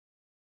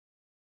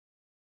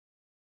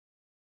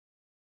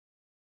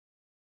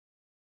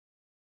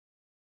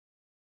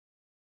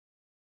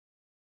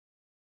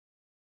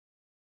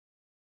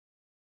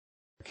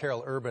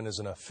Carol Urban is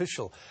an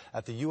official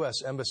at the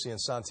U.S. Embassy in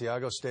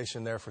Santiago,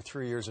 stationed there for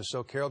 3 years or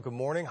so. Carol, good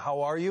morning.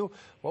 How are you?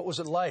 What was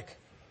it like?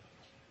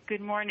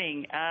 Good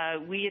morning.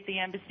 We at the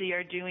embassy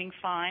are doing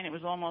fine. It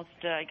was almost,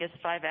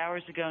 5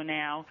 hours ago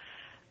now.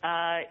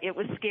 It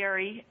was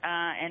scary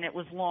and it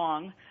was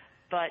long,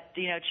 but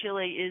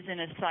Chile is in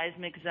a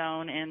seismic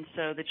zone, and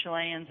so the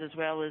Chileans, as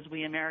well as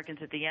we Americans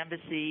at the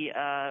embassy,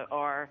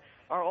 are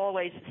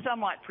always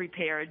somewhat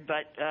prepared.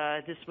 But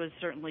this was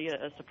certainly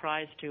a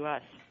surprise to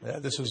us. Yeah,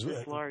 this was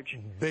large,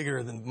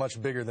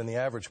 much bigger than the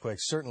average quake,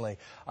 certainly.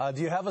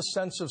 Do you have a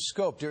sense of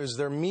scope? Is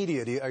there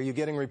media? Are you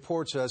getting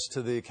reports as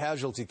to the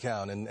casualty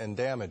count and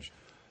damage?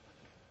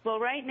 Well,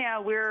 right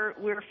now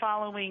we're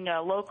following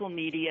local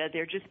media.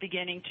 They're just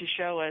beginning to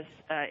show us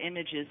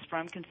images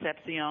from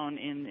Concepcion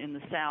in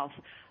the south.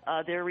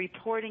 They're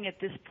reporting at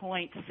this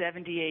point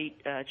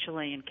 78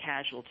 Chilean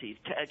casualties,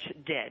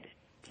 dead,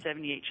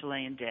 78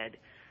 Chilean dead.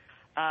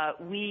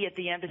 We at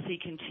the embassy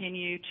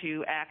continue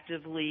to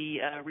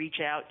actively reach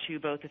out to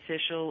both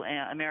official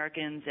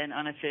Americans and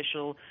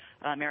unofficial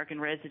American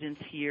residents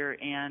here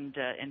and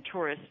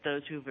tourists,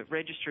 those who have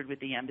registered with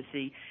the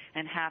embassy.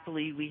 And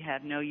happily, we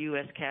have no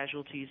U.S.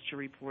 casualties to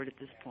report at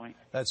this point.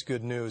 That's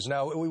good news.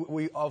 Now,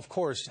 we of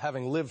course,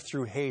 having lived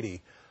through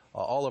Haiti,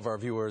 all of our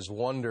viewers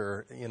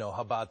wonder,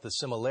 about the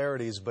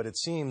similarities, but it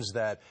seems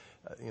that,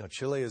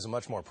 Chile is a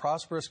much more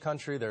prosperous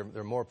country.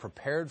 They're more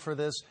prepared for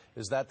this.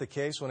 Is that the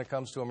case when it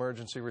comes to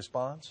emergency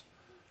response?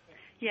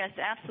 Yes,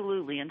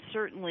 absolutely, and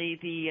certainly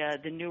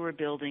the newer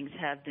buildings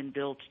have been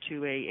built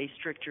to a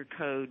stricter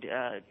code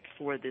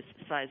for this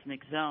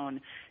seismic zone.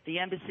 The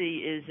embassy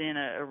is in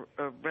a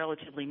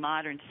relatively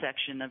modern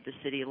section of the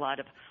city, a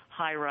lot of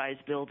high-rise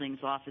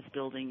buildings, office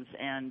buildings,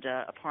 and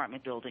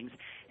apartment buildings.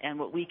 And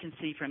what we can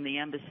see from the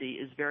embassy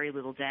is very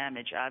little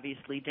damage.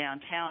 Obviously,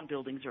 downtown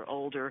buildings are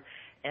older,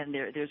 and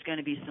there's going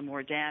to be some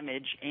more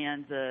damage.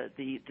 And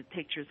the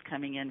pictures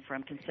coming in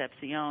from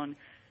Concepcion,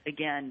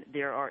 again,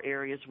 there are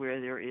areas where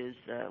there is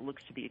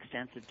looks to be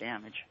extensive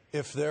damage.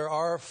 If there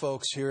are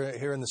folks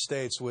here in the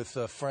States with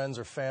friends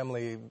or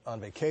family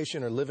on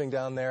vacation or living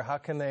down there, how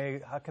can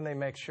they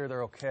make sure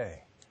they're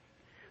okay?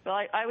 Well,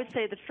 I would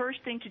say the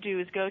first thing to do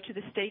is go to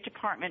the State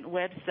Department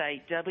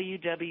website,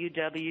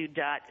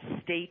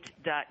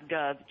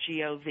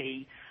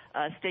 www.state.gov.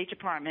 State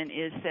Department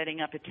is setting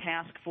up a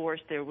task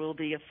force. There will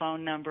be a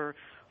phone number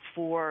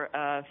for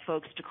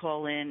folks to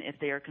call in if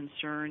they are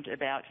concerned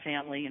about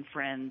family and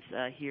friends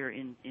here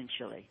in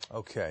Chile.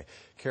 Okay.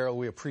 Carol,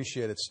 we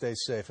appreciate it. Stay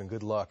safe and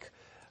good luck.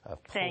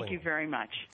 Thank you very much.